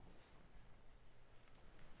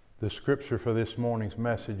The scripture for this morning's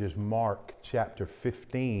message is Mark chapter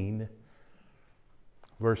 15,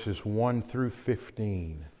 verses 1 through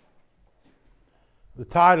 15. The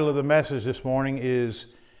title of the message this morning is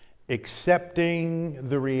Accepting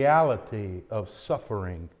the Reality of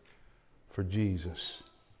Suffering for Jesus.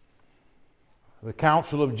 The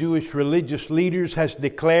Council of Jewish Religious Leaders has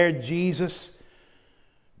declared Jesus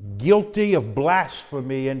guilty of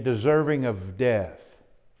blasphemy and deserving of death.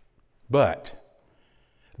 But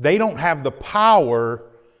they don't have the power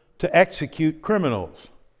to execute criminals.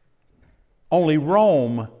 Only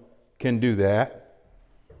Rome can do that.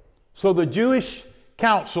 So the Jewish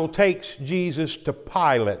council takes Jesus to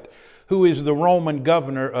Pilate, who is the Roman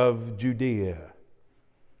governor of Judea.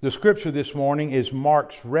 The scripture this morning is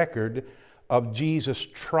Mark's record of Jesus'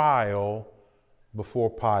 trial before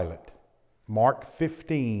Pilate. Mark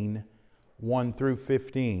 15, 1 through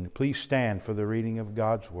 15. Please stand for the reading of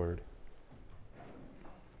God's word.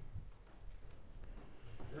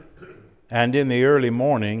 And in the early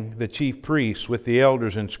morning, the chief priests with the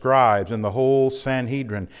elders and scribes and the whole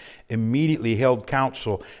Sanhedrin immediately held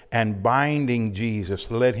council, and binding Jesus,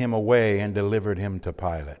 led him away and delivered him to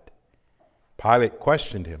Pilate. Pilate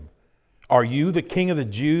questioned him, "Are you the king of the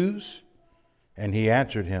Jews?" And he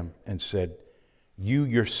answered him and said, "You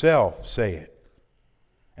yourself say it."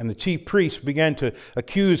 And the chief priests began to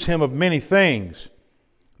accuse him of many things.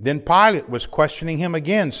 Then Pilate was questioning him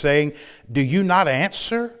again, saying, "Do you not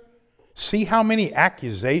answer? See how many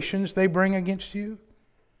accusations they bring against you?"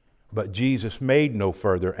 But Jesus made no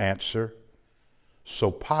further answer.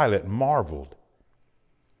 So Pilate marveled.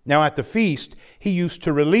 Now at the feast, he used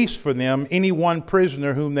to release for them any one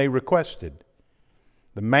prisoner whom they requested.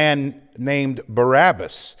 The man named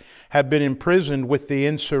Barabbas had been imprisoned with the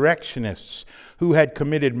insurrectionists who had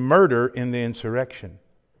committed murder in the insurrection.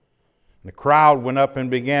 The crowd went up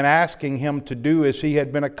and began asking him to do as he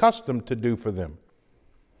had been accustomed to do for them.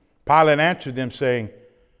 Pilate answered them, saying,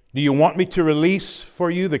 "Do you want me to release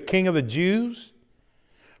for you the king of the Jews?"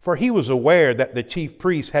 For he was aware that the chief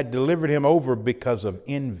priests had delivered him over because of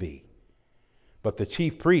envy. But the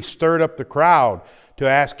chief priests stirred up the crowd to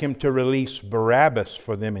ask him to release Barabbas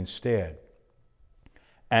for them instead.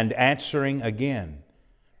 And answering again,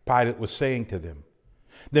 Pilate was saying to them,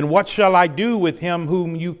 "Then what shall I do with him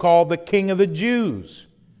whom you call the king of the Jews?"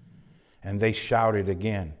 And they shouted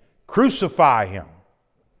again, "Crucify him!"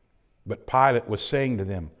 But Pilate was saying to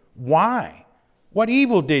them, "Why? What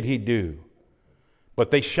evil did he do?" But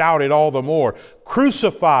they shouted all the more,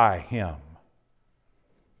 "Crucify him!"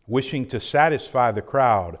 Wishing to satisfy the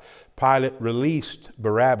crowd, Pilate released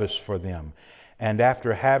Barabbas for them, and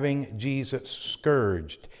after having Jesus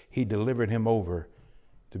scourged, he delivered him over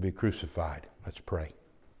to be crucified. Let's pray.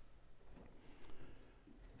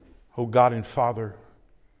 Oh God and Father,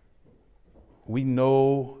 we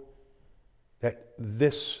know that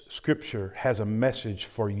this scripture has a message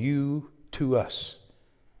for you to us.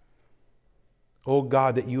 Oh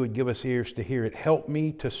God, that you would give us ears to hear it. Help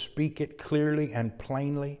me to speak it clearly and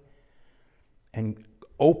plainly, and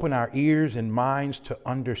open our ears and minds to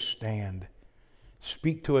understand.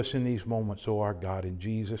 Speak to us in these moments, oh our God, in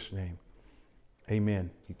Jesus' name.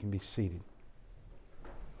 Amen. You can be seated.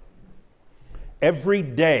 Every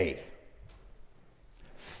day,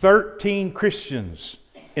 13 Christians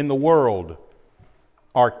in the world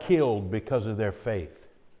are killed because of their faith.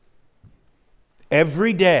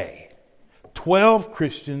 Every day, 12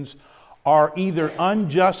 Christians are either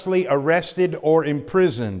unjustly arrested or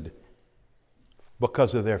imprisoned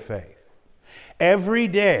because of their faith. Every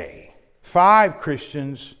day, 5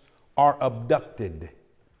 Christians are abducted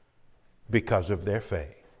because of their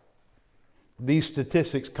faith. These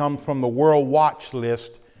statistics come from the World Watch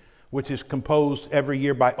List, which is composed every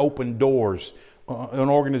year by Open Doors, an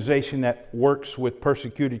organization that works with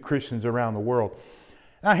persecuted Christians around the world.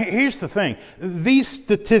 Now, here's the thing. These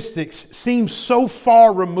statistics seem so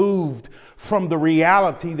far removed from the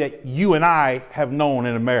reality that you and I have known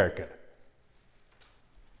in America.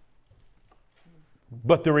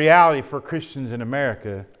 But the reality for Christians in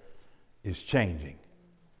America is changing.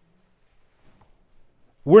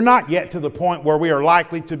 We're not yet to the point where we are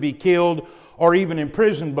likely to be killed or even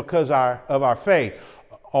imprisoned because of our faith,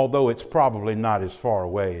 although it's probably not as far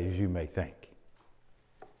away as you may think.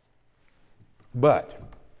 But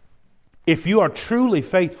if you are truly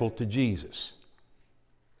faithful to Jesus,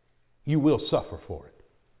 you will suffer for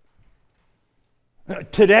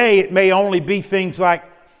it. Today, it may only be things like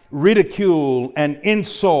ridicule and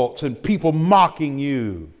insults and people mocking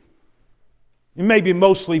you. It may be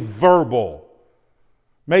mostly verbal.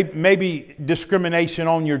 Maybe discrimination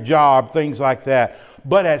on your job, things like that.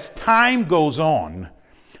 But as time goes on,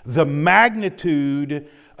 the magnitude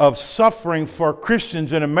of suffering for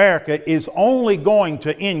Christians in America is only going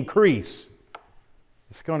to increase.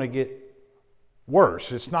 It's going to get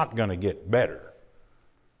worse. It's not going to get better.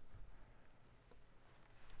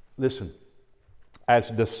 Listen, as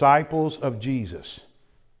disciples of Jesus,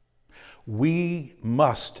 we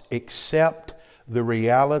must accept the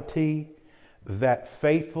reality that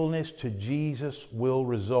faithfulness to Jesus will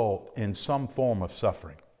result in some form of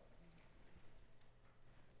suffering.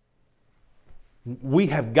 We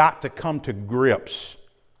have got to come to grips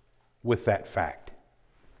with that fact.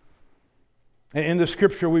 In the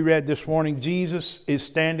scripture we read this morning, Jesus is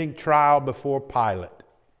standing trial before Pilate.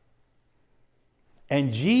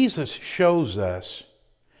 And Jesus shows us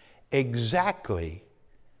exactly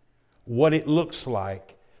what it looks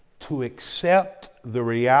like to accept the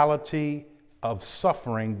reality of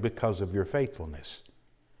suffering because of your faithfulness.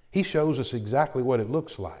 He shows us exactly what it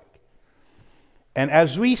looks like. And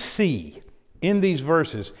as we see in these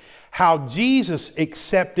verses how Jesus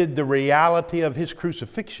accepted the reality of his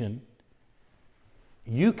crucifixion,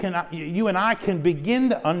 you and I can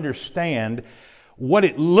begin to understand what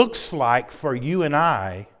it looks like for you and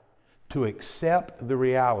I to accept the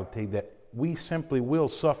reality that we simply will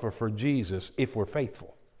suffer for Jesus if we're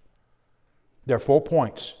faithful. There are 4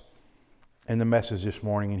 points in the message this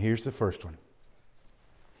morning, and here's the first one.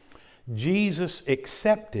 Jesus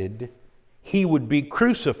accepted he would be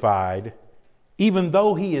crucified even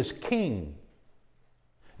though he is king.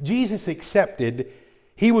 Jesus accepted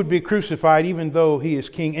he would be crucified even though he is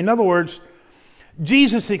king. In other words,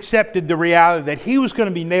 Jesus accepted the reality that he was going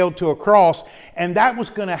to be nailed to a cross, and that was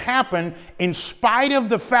going to happen in spite of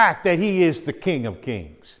the fact that he is the King of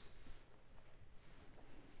Kings.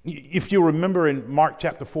 If you remember in Mark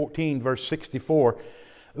chapter 14, verse 64,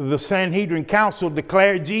 the Sanhedrin council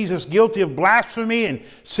declared Jesus guilty of blasphemy and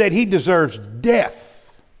said he deserves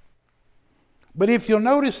death. But if you'll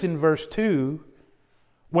notice in verse 2,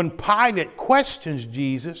 when Pilate questions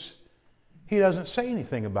Jesus, he doesn't say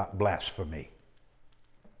anything about blasphemy.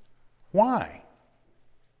 Why?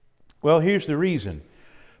 Well, here's the reason.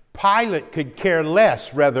 Pilate could care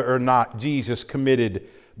less whether or not Jesus committed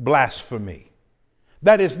blasphemy.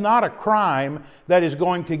 That is not a crime that is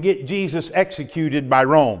going to get Jesus executed by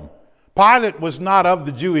Rome. Pilate was not of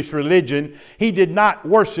the Jewish religion. He did not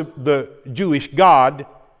worship the Jewish God.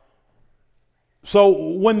 So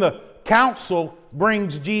when the council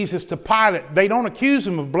brings Jesus to Pilate, they don't accuse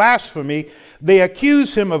him of blasphemy. They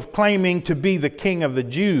accuse him of claiming to be the king of the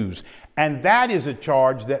Jews. And that is a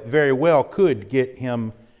charge that very well could get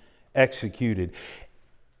him executed.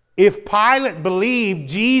 If Pilate believed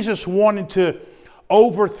Jesus wanted to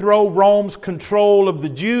overthrow Rome's control of the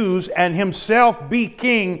Jews and himself be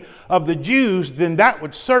king of the Jews, then that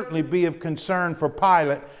would certainly be of concern for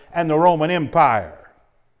Pilate and the Roman Empire.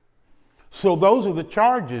 So those are the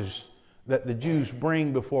charges that the Jews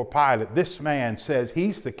bring before Pilate. This man says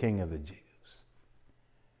he's the king of the Jews.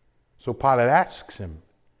 So Pilate asks him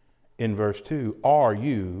in verse 2, "Are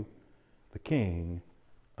you the king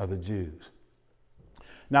of the Jews?"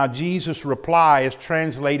 Now, Jesus' reply is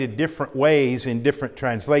translated different ways in different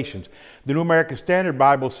translations. The New American Standard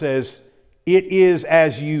Bible says, "It is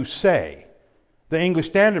as you say." The English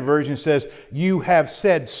Standard Version says, "You have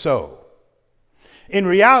said so." In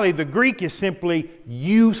reality, the Greek is simply,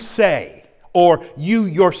 "you say," or "you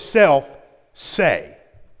yourself say."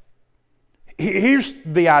 Here's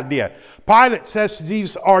the idea. Pilate says to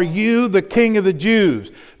Jesus, "Are you the king of the Jews?"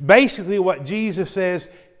 Basically what Jesus says,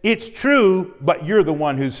 it's true, but you're the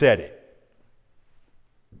one who said it.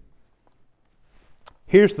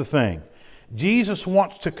 Here's the thing. Jesus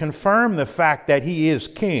wants to confirm the fact that he is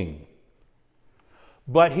king,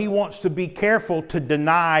 but he wants to be careful to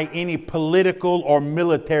deny any political or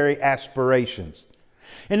military aspirations.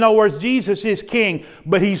 In other words, Jesus is king,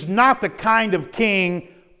 but he's not the kind of king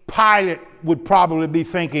Pilate would probably be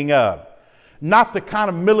thinking of. Not the kind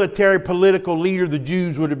of military political leader the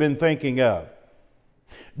Jews would have been thinking of.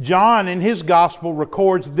 John in his gospel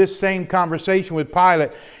records this same conversation with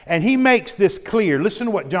Pilate, and he makes this clear. Listen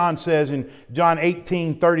to what John says in John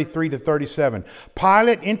 18:33-37.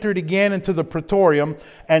 Pilate entered again into the praetorium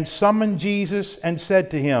and summoned Jesus and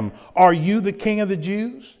said to him, "Are you the king of the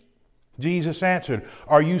Jews?" Jesus answered,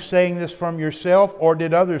 "Are you saying this from yourself, or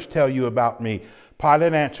did others tell you about me?"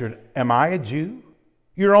 Pilate answered, "Am I a Jew?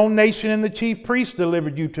 Your own nation and the chief priests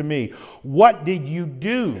delivered you to me. What did you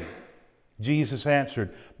do?" Jesus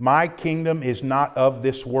answered, "My kingdom is not of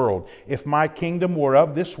this world. If my kingdom were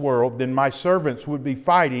of this world, then my servants would be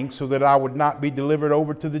fighting so that I would not be delivered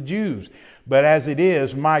over to the Jews. But as it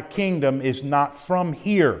is, my kingdom is not from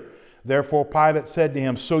here." Therefore Pilate said to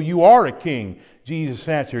him, so you are a king? Jesus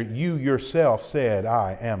answered, you yourself said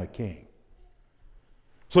I am a king.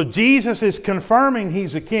 So Jesus is confirming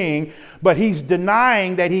he's a king, but he's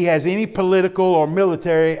denying that he has any political or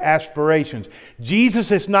military aspirations. Jesus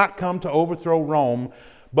has not come to overthrow Rome,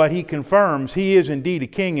 but he confirms he is indeed a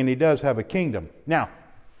king and he does have a kingdom. Now,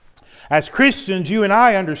 as Christians, you and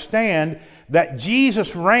I understand that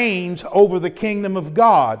Jesus reigns over the kingdom of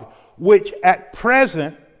God, which at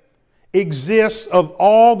present exists of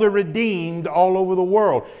all the redeemed all over the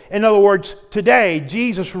world. In other words, today,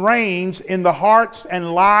 Jesus reigns in the hearts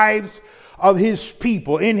and lives of his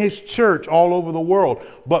people, in his church all over the world.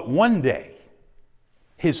 But one day,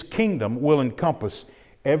 his kingdom will encompass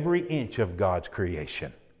every inch of God's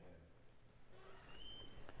creation.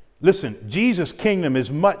 Listen, Jesus' kingdom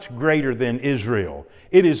is much greater than Israel.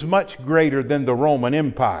 It is much greater than the Roman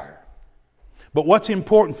Empire. But what's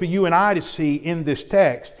important for you and I to see in this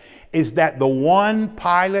text is that the one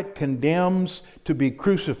Pilate condemns to be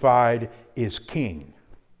crucified is king.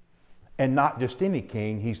 And not just any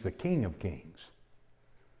king, he's the King of Kings.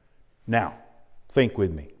 Now, think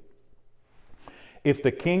with me. If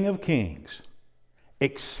the King of Kings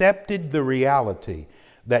accepted the reality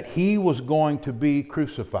that he was going to be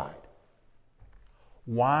crucified,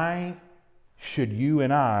 why should you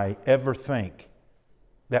and I ever think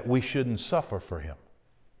that we shouldn't suffer for him?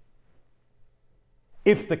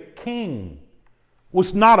 If the king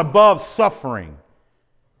was not above suffering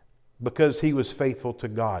because he was faithful to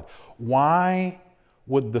God, why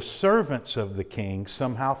would the servants of the king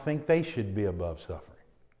somehow think they should be above suffering?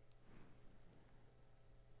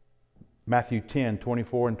 Matthew 10,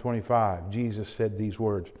 24 and 25, Jesus said these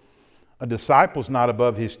words, a disciple's not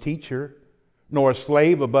above his teacher, nor a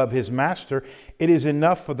slave above his master. It is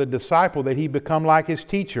enough for the disciple that he become like his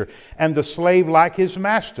teacher, and the slave like his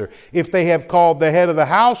master. If they have called the head of the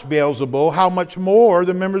house Beelzebul, how much more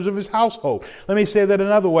the members of his household? Let me say that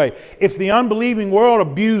another way. If the unbelieving world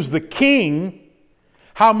abuse the king,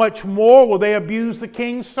 how much more will they abuse the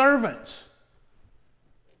king's servants?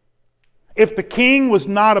 If the king was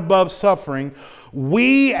not above suffering,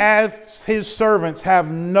 we as his servants have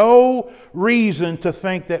no reason to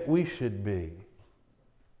think that we should be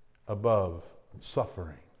above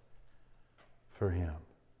suffering for him.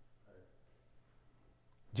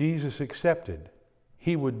 Jesus accepted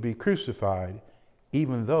he would be crucified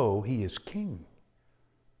even though he is king.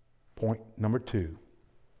 Point number 2.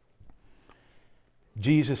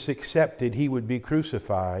 Jesus accepted he would be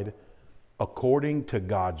crucified according to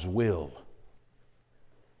God's will.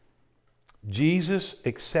 Jesus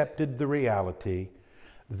accepted the reality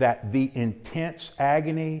that the intense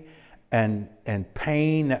agony and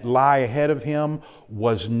pain that lie ahead of him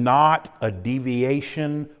was not a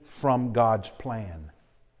deviation from God's plan.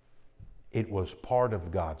 It was part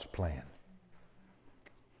of God's plan.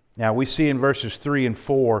 Now we see in verses 3 and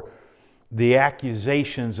 4 the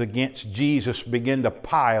accusations against Jesus begin to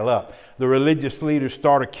pile up. The religious leaders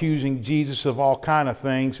start accusing Jesus of all kind of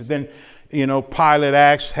things. Then, Pilate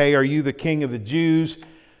asks, hey, are you the king of the Jews?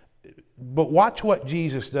 But watch what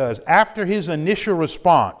Jesus does. After his initial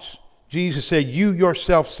response, Jesus said, you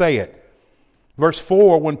yourself say it. Verse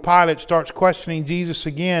 4, when Pilate starts questioning Jesus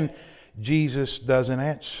again, Jesus doesn't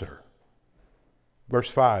answer. Verse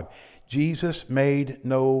 5, Jesus made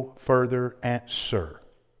no further answer.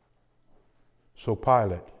 So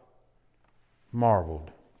Pilate marveled.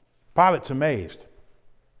 Pilate's amazed.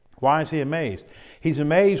 Why is he amazed? He's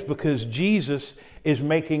amazed because Jesus is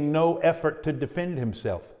making no effort to defend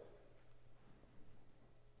himself.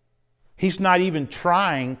 He's not even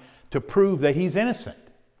trying to prove that he's innocent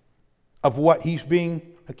of what he's being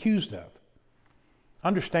accused of.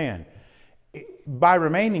 Understand, by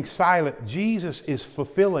remaining silent, Jesus is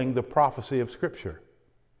fulfilling the prophecy of Scripture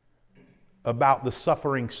about the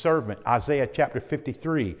suffering servant. Isaiah chapter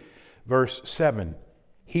 53, verse 7.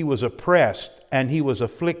 He was oppressed and he was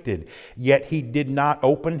afflicted, yet he did not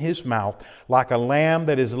open his mouth. Like a lamb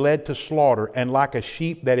that is led to slaughter, and like a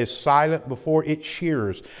sheep that is silent before its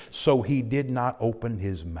shearers, so he did not open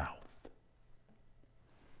his mouth.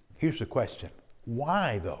 Here's the question.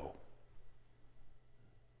 Why though?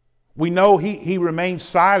 We know he remained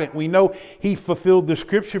silent. We know he fulfilled the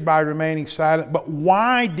Scripture by remaining silent. But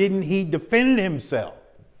why didn't he defend himself?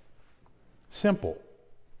 Simple.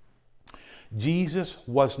 Jesus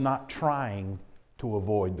was not trying to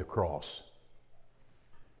avoid the cross.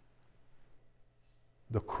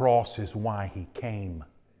 The cross is why he came.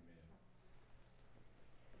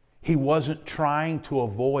 He wasn't trying to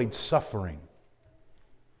avoid suffering.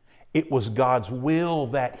 It was God's will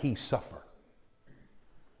that he suffer.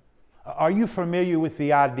 Are you familiar with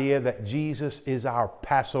the idea that Jesus is our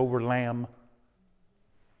Passover lamb?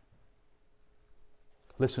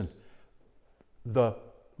 Listen, the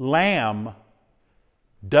lamb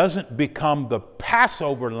doesn't become the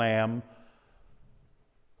Passover lamb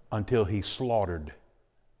until he's slaughtered.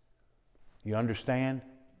 You understand?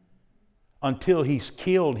 Until he's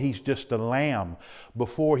killed, he's just a lamb.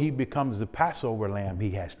 Before he becomes the Passover lamb,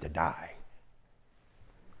 he has to die.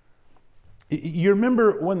 You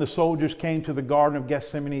remember when the soldiers came to the Garden of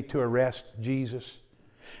Gethsemane to arrest Jesus?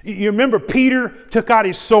 You remember Peter took out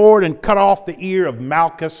his sword and cut off the ear of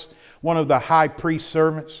Malchus, one of the high priest's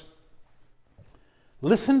servants?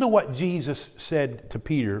 Listen to what Jesus said to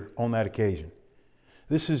Peter on that occasion.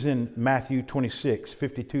 This is in Matthew 26,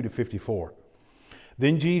 52 to 54.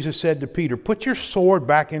 Then Jesus said to Peter, "Put your sword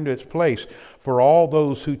back into its place, for all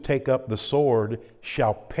those who take up the sword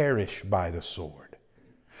shall perish by the sword.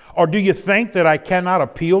 Or do you think that I cannot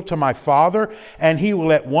appeal to my Father, and he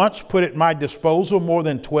will at once put at my disposal more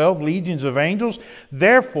than 12 legions of angels?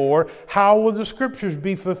 Therefore, how will the scriptures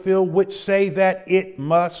be fulfilled which say that it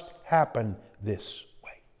must happen this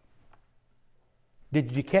way?"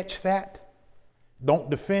 Did you catch that? Don't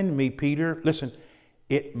defend me, Peter. Listen,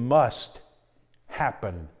 it must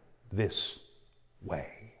happen this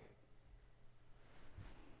way.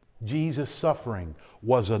 Jesus' suffering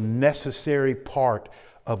was a necessary part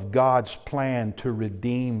of God's plan to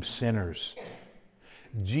redeem sinners.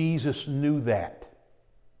 Jesus knew that,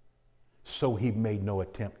 so he made no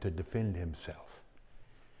attempt to defend himself.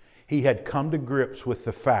 He had come to grips with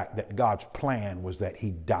the fact that God's plan was that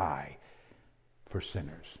he die for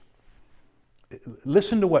sinners.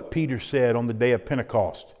 Listen to what Peter said on the day of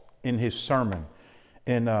Pentecost in his sermon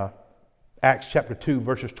in Acts chapter 2,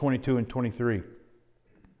 verses 22 and 23.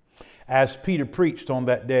 As Peter preached on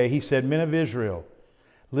that day, he said, "Men of Israel,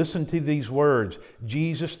 listen to these words.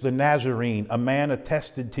 Jesus the Nazarene, a man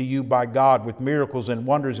attested to you by God with miracles and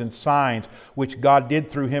wonders and signs, which God did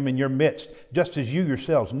through him in your midst, just as you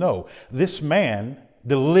yourselves know. This man,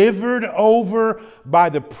 delivered over by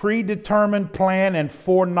the predetermined plan and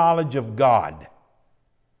foreknowledge of God,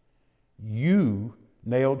 you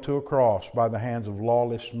nailed to a cross by the hands of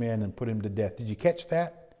lawless men and put him to death." Did you catch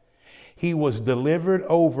that? He was delivered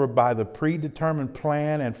over by the predetermined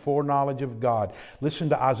plan and foreknowledge of God. Listen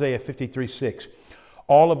to Isaiah 53:6.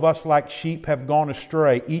 "All of us like sheep have gone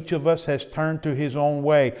astray. Each of us has turned to his own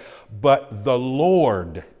way. But the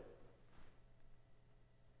Lord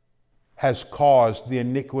has caused the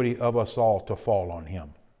iniquity of us all to fall on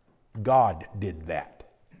him." God did that.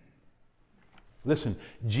 Listen,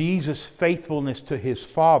 Jesus' faithfulness to his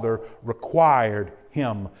Father required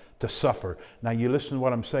him to suffer. Now you listen to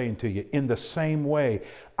what I'm saying to you. In the same way,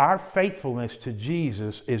 our faithfulness to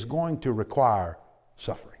Jesus is going to require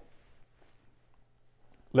suffering.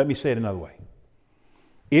 Let me say it another way.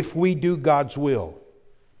 If we do God's will,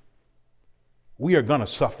 we are going to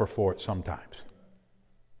suffer for it sometimes.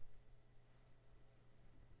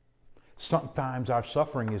 Sometimes our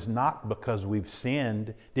suffering is not because we've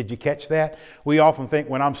sinned. Did you catch that? We often think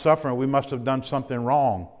when I'm suffering, we must have done something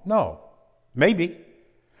wrong. No, maybe.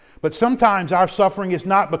 But sometimes our suffering is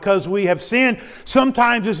not because we have sinned.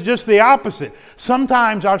 Sometimes it's just the opposite.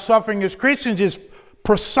 Sometimes our suffering as Christians is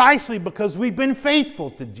precisely because we've been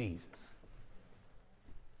faithful to Jesus.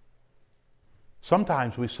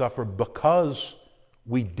 Sometimes we suffer because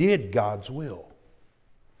we did God's will.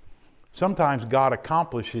 Sometimes God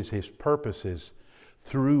accomplishes his purposes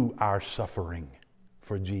through our suffering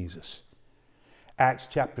for Jesus. Acts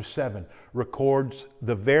chapter 7 records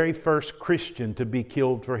the very first Christian to be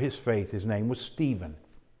killed for his faith. His name was Stephen.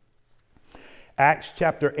 Acts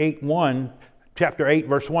chapter 8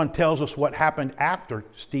 verse 1 tells us what happened after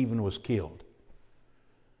Stephen was killed.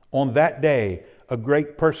 On that day, a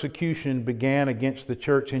great persecution began against the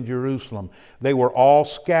church in Jerusalem. They were all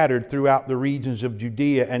scattered throughout the regions of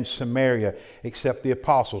Judea and Samaria, except the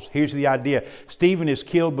apostles. Here's the idea. Stephen is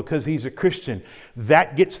killed because he's a Christian.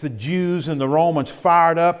 That gets the Jews and the Romans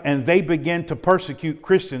fired up, and they begin to persecute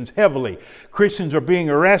Christians heavily. Christians are being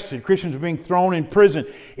arrested. Christians are being thrown in prison.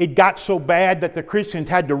 It got so bad that the Christians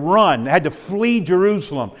had to run, had to flee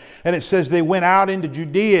Jerusalem. And it says they went out into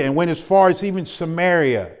Judea and went as far as even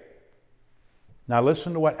Samaria. Now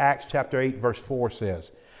listen to what Acts chapter 8 verse 4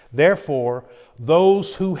 says. "Therefore,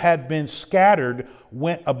 those who had been scattered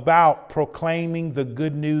went about proclaiming the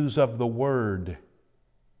good news of the word."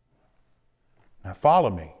 Now follow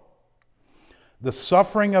me. The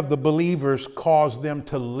suffering of the believers caused them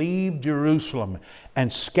to leave Jerusalem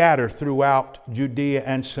and scatter throughout Judea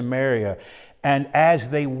and Samaria. And as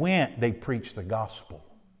they went, they preached the gospel.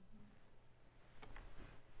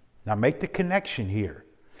 Now make the connection here.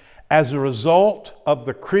 As a result of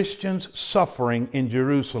the Christians' suffering in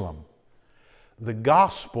Jerusalem, the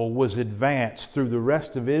gospel was advanced through the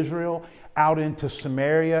rest of Israel out into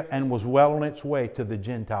Samaria and was well on its way to the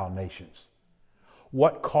Gentile nations.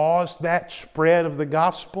 What caused that spread of the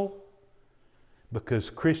gospel? Because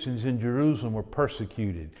Christians in Jerusalem were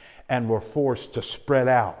persecuted and were forced to spread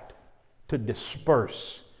out, to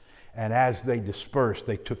disperse. And as they dispersed,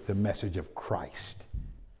 they took the message of Christ.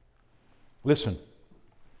 Listen,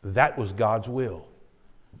 that was God's will.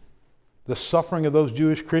 The suffering of those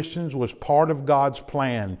Jewish Christians was part of God's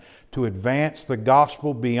plan to advance the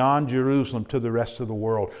gospel beyond Jerusalem to the rest of the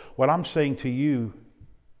world. What I'm saying to you,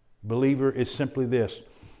 believer, is simply this.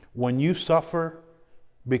 When you suffer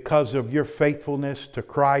because of your faithfulness to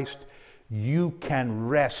Christ, you can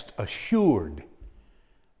rest assured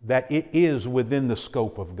that it is within the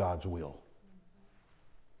scope of God's will.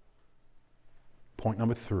 Point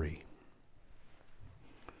number 3.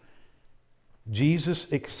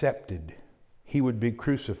 Jesus accepted he would be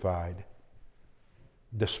crucified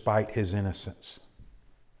despite his innocence.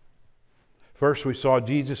 First, we saw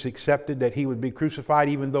Jesus accepted that he would be crucified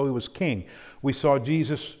even though he was king. We saw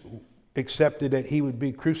Jesus accepted that he would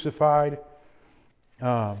be crucified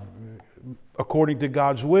according to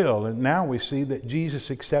God's will. And now we see that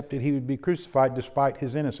Jesus accepted he would be crucified despite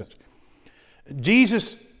his innocence.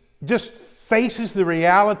 Jesus just faces the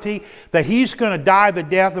reality that he's going to die the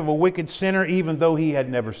death of a wicked sinner even though he had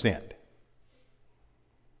never sinned.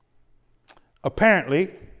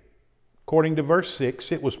 Apparently, according to verse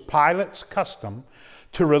 6, it was Pilate's custom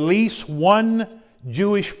to release one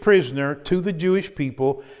Jewish prisoner to the Jewish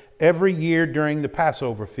people every year during the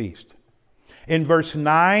Passover feast. In verse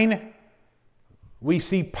 9, we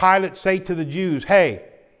see Pilate say to the Jews, "Hey,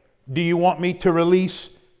 do you want me to release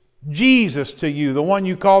Jesus to you, the one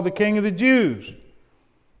you call the King of the Jews?"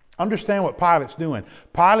 Understand what Pilate's doing.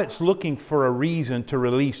 Pilate's looking for a reason to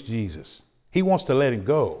release Jesus. He wants to let him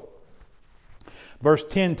go. Verse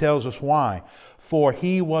 10 tells us why. For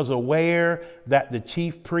he was aware that the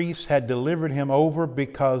chief priests had delivered him over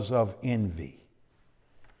because of envy.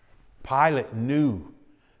 Pilate knew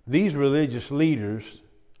these religious leaders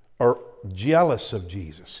are jealous of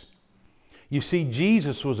Jesus. You see,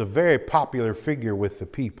 Jesus was a very popular figure with the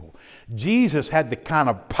people. Jesus had the kind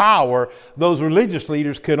of power those religious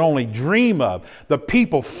leaders could only dream of. The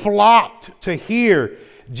people flocked to hear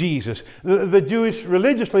Jesus. The Jewish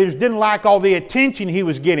religious leaders didn't like all the attention he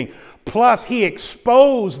was getting. Plus, he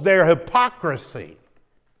exposed their hypocrisy.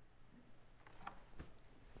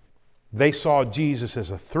 They saw Jesus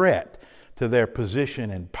as a threat to their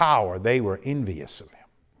position and power. They were envious of him.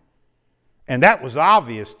 And that was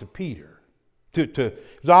obvious to Peter. It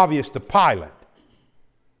was obvious to Pilate.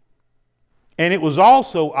 And it was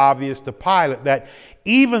also obvious to Pilate that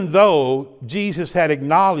even though Jesus had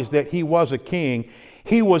acknowledged that he was a king,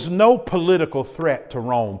 he was no political threat to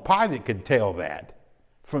Rome. Pilate could tell that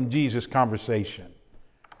from Jesus' conversation.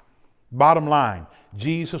 Bottom line,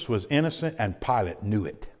 Jesus was innocent and Pilate knew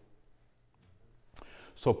it.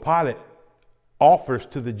 So Pilate offers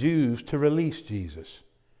to the Jews to release Jesus.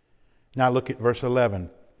 Now look at verse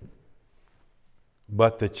 11.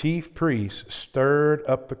 But the chief priests stirred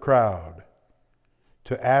up the crowd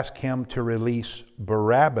to ask him to release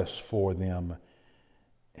Barabbas for them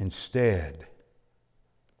instead.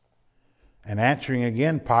 And answering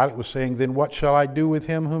again, Pilate was saying, "Then what shall I do with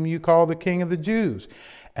him whom you call the King of the Jews?"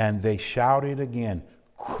 And they shouted again,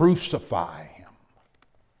 "Crucify him."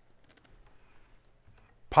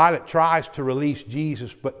 Pilate tries to release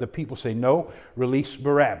Jesus, but the people say, "No, release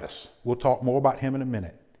Barabbas." We'll talk more about him in a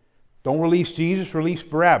minute. Don't release Jesus, release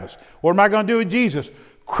Barabbas. What am I going to do with Jesus?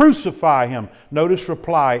 Crucify him. Notice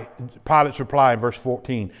Pilate's reply in verse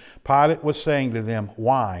 14. Pilate was saying to them,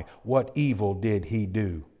 "Why? What evil did he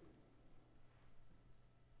do?"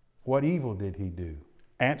 What evil did he do?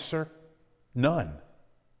 Answer, none.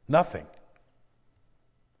 Nothing.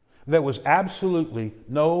 There was absolutely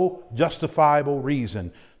no justifiable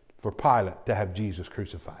reason for Pilate to have Jesus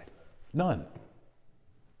crucified. None.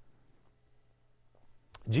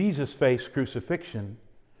 Jesus faced crucifixion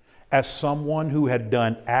as someone who had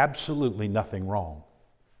done absolutely nothing wrong.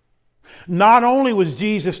 Not only was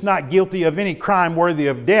Jesus not guilty of any crime worthy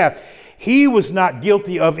of death, he was not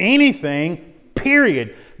guilty of anything,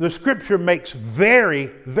 period. The scripture makes very,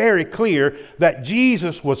 very clear that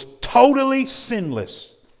Jesus was totally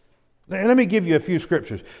sinless. Let me give you a few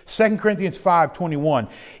scriptures. 2 Corinthians 5:21.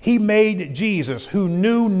 He made Jesus, who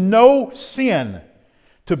knew no sin,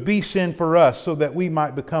 to be sin for us so that we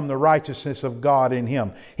might become the righteousness of God in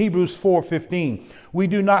him. Hebrews 4:15. We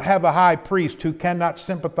do not have a high priest who cannot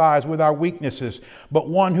sympathize with our weaknesses, but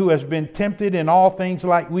one who has been tempted in all things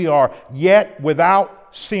like we are, yet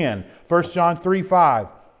without sin. 1 John 3:5.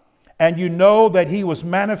 And you know that he was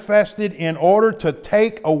manifested in order to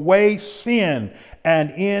take away sin,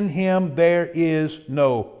 and in him there is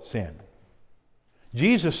no sin.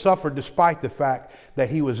 Jesus suffered despite the fact that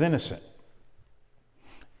he was innocent.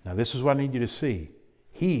 Now, this is what I need you to see.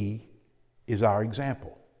 He is our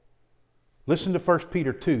example. Listen to 1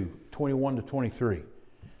 Peter 2:21-23.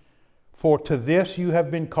 For to this you have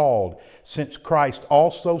been called, since Christ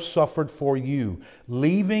also suffered for you,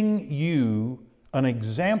 leaving you an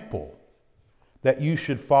example that you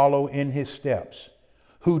should follow in his steps,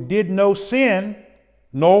 who did no sin,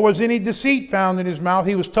 nor was any deceit found in his mouth.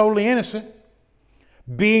 He was totally innocent.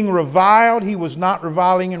 Being reviled, he was not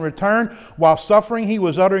reviling in return. While suffering, he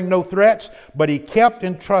was uttering no threats, but he kept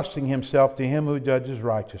entrusting himself to him who judges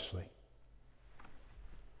righteously.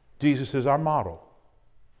 Jesus is our model.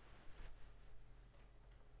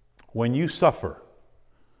 When you suffer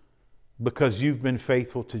because you've been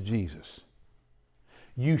faithful to Jesus,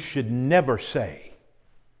 you should never say,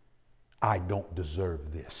 I don't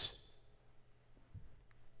deserve this.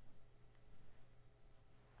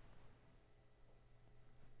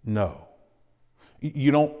 No.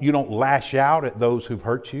 You don't lash out at those who've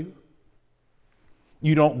hurt you.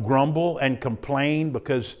 You don't grumble and complain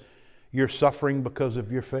because you're suffering because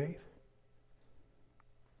of your faith.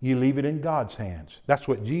 You leave it in God's hands. That's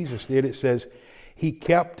what Jesus did. It says he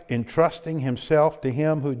kept entrusting himself to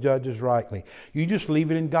him who judges rightly. You just leave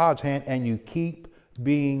it in God's hand and you keep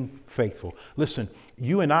being faithful. Listen,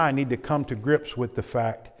 you and I need to come to grips with the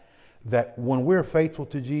fact that when we're faithful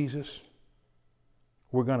to Jesus,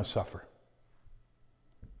 we're going to suffer.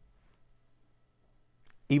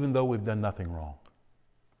 Even though we've done nothing wrong.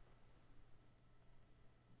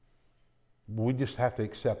 We just have to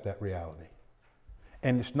accept that reality.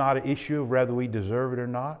 And it's not an issue of whether we deserve it or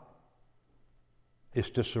not. It's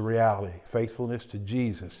just a reality. Faithfulness to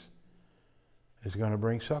Jesus is going to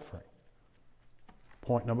bring suffering.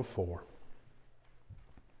 Point number 4.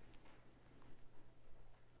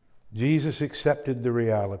 Jesus accepted the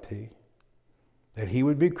reality that he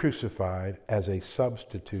would be crucified as a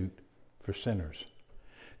substitute for sinners.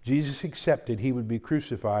 Jesus accepted he would be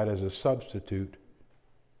crucified as a substitute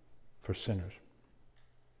for sinners.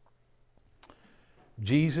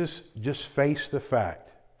 Jesus just faced the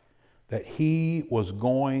fact that he was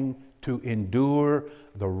going to endure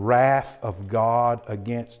the wrath of God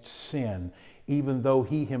against sin, even though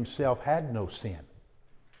he himself had no sin.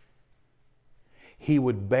 He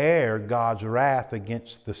would bear God's wrath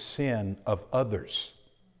against the sin of others.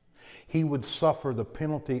 He would suffer the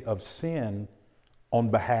penalty of sin on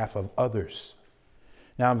behalf of others.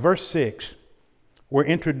 Now in verse 6, we're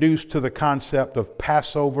introduced to the concept of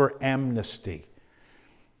Passover amnesty.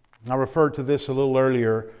 I referred to this a little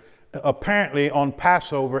earlier. Apparently on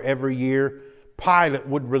Passover every year, Pilate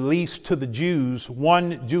would release to the Jews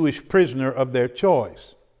one Jewish prisoner of their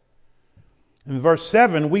choice. In verse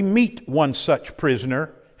 7, we meet one such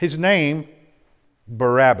prisoner, his name,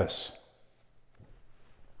 Barabbas,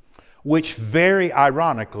 which very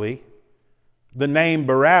ironically, the name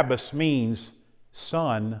Barabbas means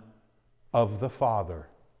son of the Father.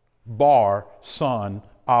 Bar, son,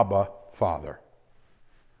 Abba, Father.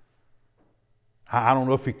 I don't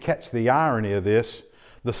know if you catch the irony of this.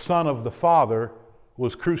 The Son of the Father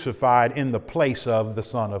was crucified in the place of the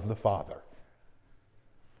Son of the Father.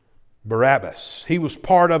 Barabbas. He was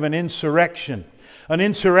part of an insurrection. An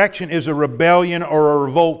insurrection is a rebellion or a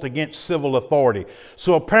revolt against civil authority.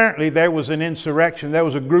 So apparently there was an insurrection. There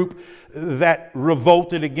was a group that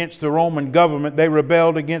revolted against the Roman government. They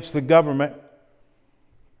rebelled against the government.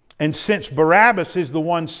 And since Barabbas is the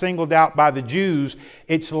one singled out by the Jews,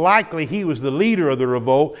 it's likely he was the leader of the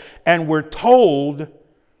revolt. And we're told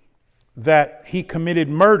that he committed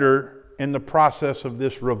murder in the process of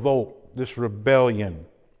this revolt, this rebellion.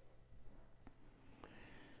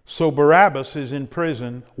 So Barabbas is in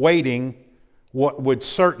prison waiting what would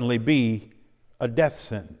certainly be a death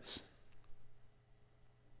sentence.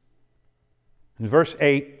 In verse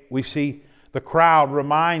 8, we see the crowd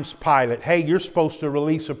reminds Pilate, hey, you're supposed to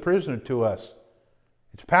release a prisoner to us.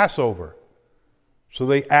 It's Passover. So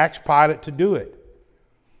they ask Pilate to do it.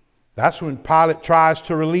 That's when Pilate tries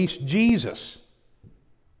to release Jesus.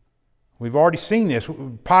 We've already seen this.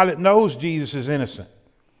 Pilate knows Jesus is innocent.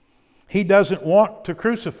 He doesn't want to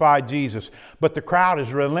crucify Jesus, but the crowd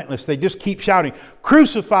is relentless. They just keep shouting,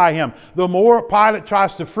 crucify him. The more Pilate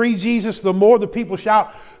tries to free Jesus, the more the people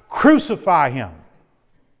shout, crucify him.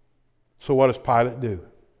 So what does Pilate do?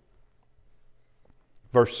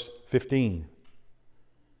 Verse 15.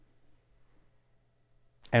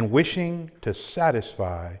 And wishing to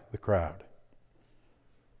satisfy the crowd,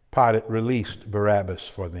 Pilate released Barabbas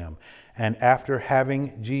for them. And after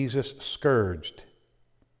having Jesus scourged,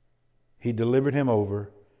 he delivered him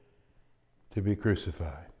over to be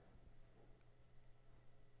crucified.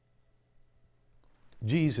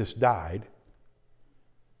 Jesus died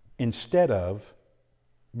instead of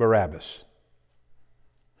Barabbas.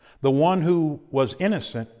 The one who was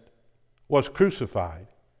innocent was crucified,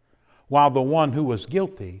 while the one who was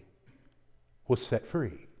guilty was set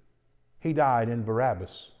free. He died in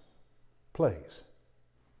Barabbas' place.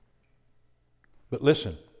 But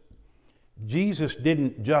listen, Jesus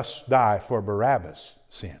didn't just die for Barabbas'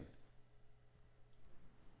 sin.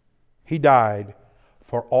 He died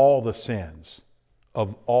for all the sins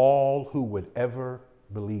of all who would ever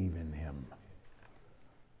believe in him.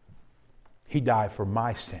 He died for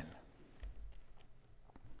my sin.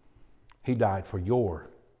 He died for your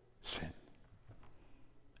sin.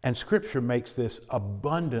 And Scripture makes this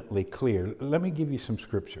abundantly clear. Let me give you some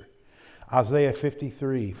Scripture. Isaiah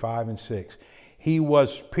 53, 5 and 6. He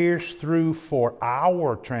was pierced through for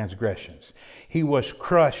our transgressions. He was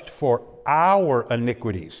crushed for our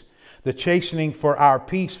iniquities. The chastening for our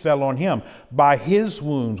peace fell on him. By his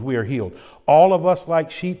wounds we are healed. All of us like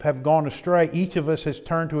sheep have gone astray. Each of us has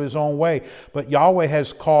turned to his own way. But Yahweh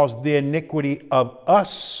has caused the iniquity of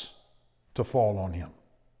us to fall on him.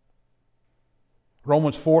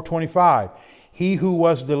 Romans 4:25. He who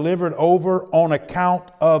was delivered over on account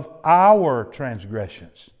of our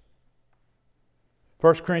transgressions.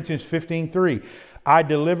 1 Corinthians 15:3. I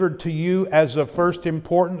delivered to you as of first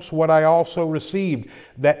importance what I also received,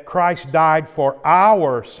 that Christ died for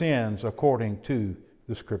our sins according to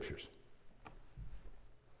the Scriptures.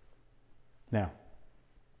 Now,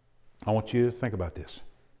 I want you to think about this.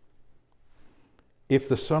 If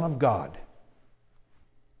the Son of God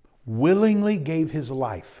willingly gave his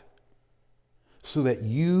life so that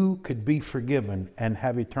you could be forgiven and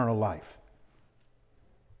have eternal life,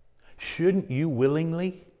 shouldn't you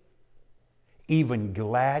willingly, even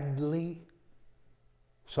gladly,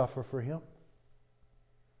 suffer for him?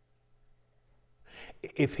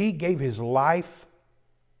 If he gave his life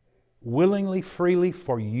willingly, freely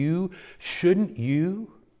for you, shouldn't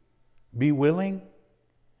you be willing,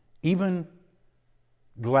 even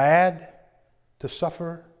glad, to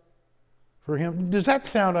suffer for him? Does that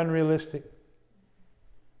sound unrealistic?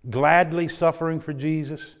 Gladly suffering for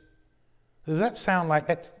Jesus? Does that sound like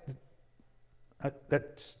that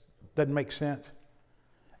doesn't make sense?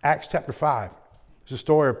 Acts chapter 5. It's the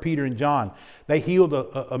story of Peter and John. They healed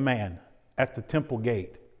a man at the temple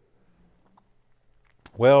gate.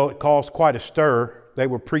 Well, it caused quite a stir. They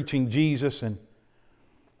were preaching Jesus, and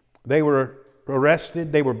they were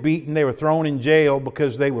arrested, they were beaten, they were thrown in jail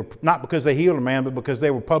because they were, not because they healed a man, but because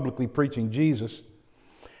they were publicly preaching Jesus.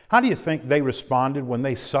 How do you think they responded when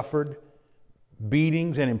they suffered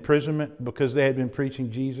beatings and imprisonment because they had been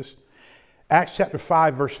preaching Jesus? Acts chapter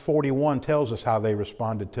 5 verse 41 tells us how they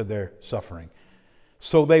responded to their suffering.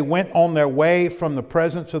 So they went on their way from the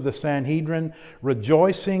presence of the Sanhedrin,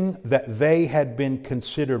 rejoicing that they had been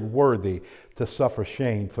considered worthy to suffer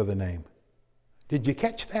shame for the name. Did you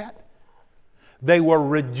catch that? They were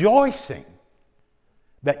rejoicing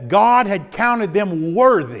that God had counted them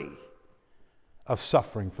worthy of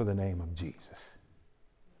suffering for the name of Jesus.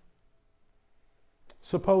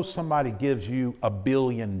 Suppose somebody gives you $1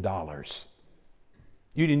 billion.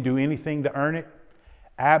 You didn't do anything to earn it.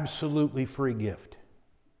 Absolutely free gift.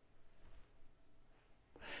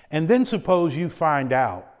 And then suppose you find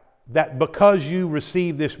out that because you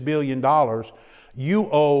received this $1 billion, you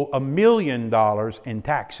owe $1 million in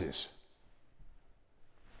taxes.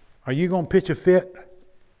 Are you going to pitch a fit?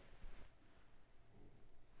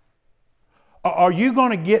 Are you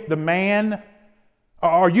going to get the man?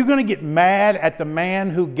 Are you going to get mad at the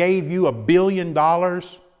man who gave you $1 billion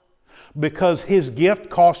because his gift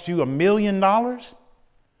cost you $1 million?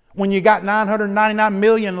 When you got 999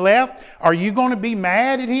 million left, are you going to be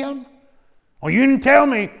mad at him? Well, you didn't tell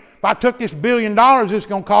me if I took this $1 billion, it's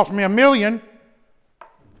going to cost me $1 million.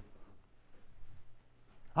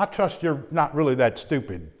 I trust you're not really that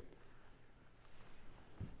stupid.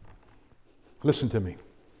 Listen to me.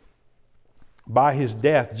 By his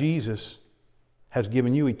death, Jesus has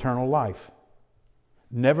given you eternal life.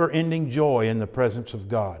 Never-ending joy in the presence of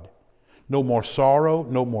God. No more sorrow,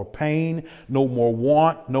 no more pain, no more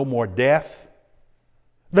want, no more death.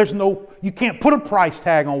 You can't put a price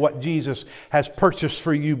tag on what Jesus has purchased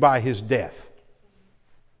for you by his death.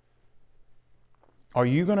 Are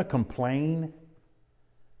you going to complain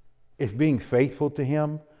if being faithful to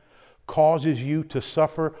Him causes you to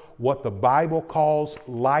suffer what the Bible calls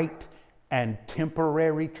light and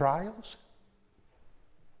temporary trials?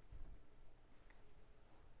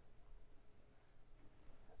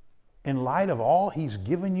 In light of all He's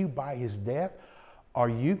given you by His death, are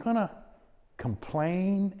you going to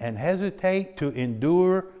complain and hesitate to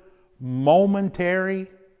endure momentary,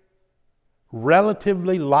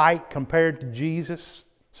 relatively light compared to Jesus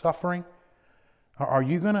suffering? Are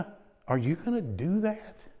you going to do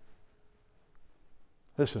that?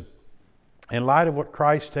 Listen, in light of what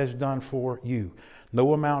Christ has done for you,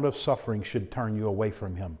 no amount of suffering should turn you away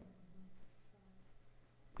from Him.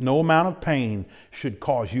 No amount of pain should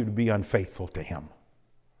cause you to be unfaithful to Him.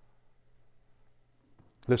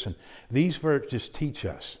 Listen, these verses teach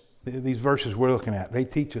us, these verses we're looking at, they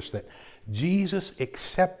teach us that Jesus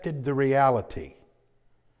accepted the reality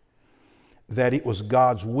that it was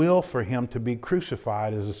God's will for Him to be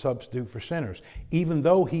crucified as a substitute for sinners, even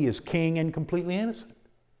though He is King and completely innocent.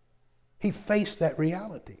 He faced that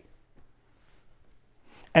reality.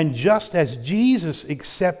 And just as Jesus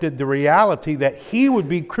accepted the reality that He would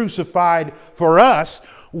be crucified for us,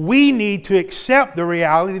 we need to accept the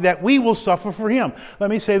reality that we will suffer for Him. Let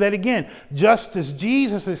me say that again. Just as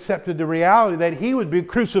Jesus accepted the reality that He would be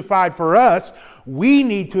crucified for us, we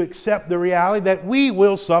need to accept the reality that we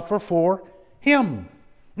will suffer for Him.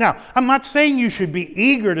 Now, I'm not saying you should be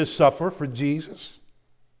eager to suffer for Jesus.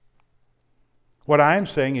 What I am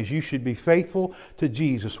saying is you should be faithful to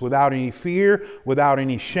Jesus without any fear, without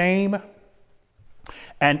any shame.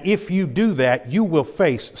 And if you do that, you will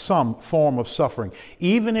face some form of suffering,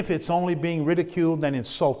 even if it's only being ridiculed and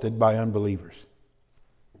insulted by unbelievers.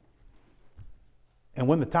 And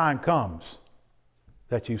when the time comes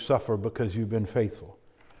that you suffer because you've been faithful,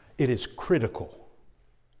 it is critical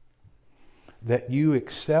that you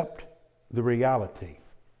accept the reality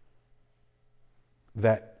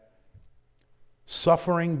that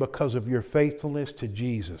suffering because of your faithfulness to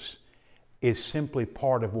Jesus is simply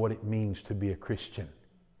part of what it means to be a Christian.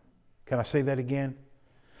 Can I say that again?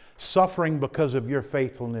 Suffering because of your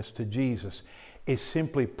faithfulness to Jesus is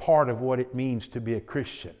simply part of what it means to be a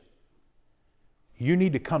Christian. You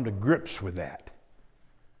need to come to grips with that.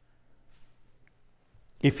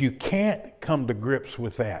 If you can't come to grips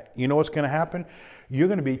with that, you know what's going to happen? You're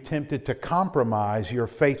going to be tempted to compromise your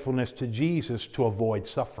faithfulness to Jesus to avoid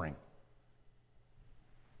suffering.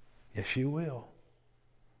 Yes, you will.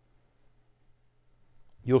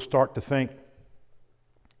 You'll start to think,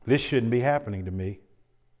 this shouldn't be happening to me.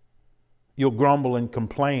 You'll grumble and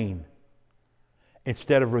complain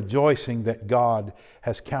instead of rejoicing that God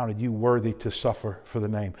has counted you worthy to suffer for the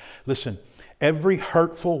name. Listen, every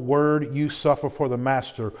hurtful word you suffer for the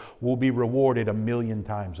Master will be rewarded 1,000,000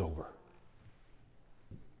 times over.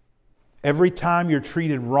 Every time you're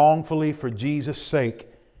treated wrongfully for Jesus' sake,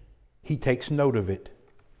 He takes note of it.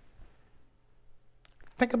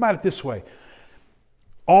 Think about it this way.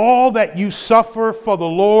 All that you suffer for the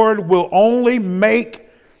Lord will only make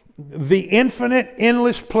the infinite,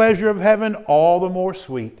 endless pleasure of heaven all the more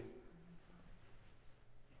sweet.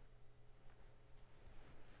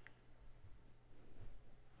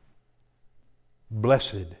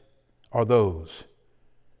 Blessed are those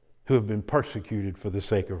who have been persecuted for the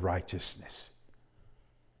sake of righteousness,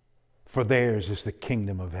 for theirs is the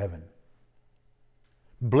kingdom of heaven.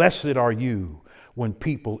 Blessed are you when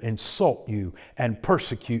people insult you and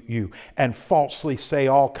persecute you and falsely say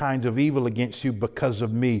all kinds of evil against you because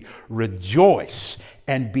of me. Rejoice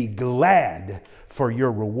and be glad, for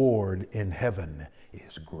your reward in heaven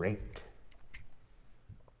is great.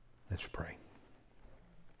 Let's pray.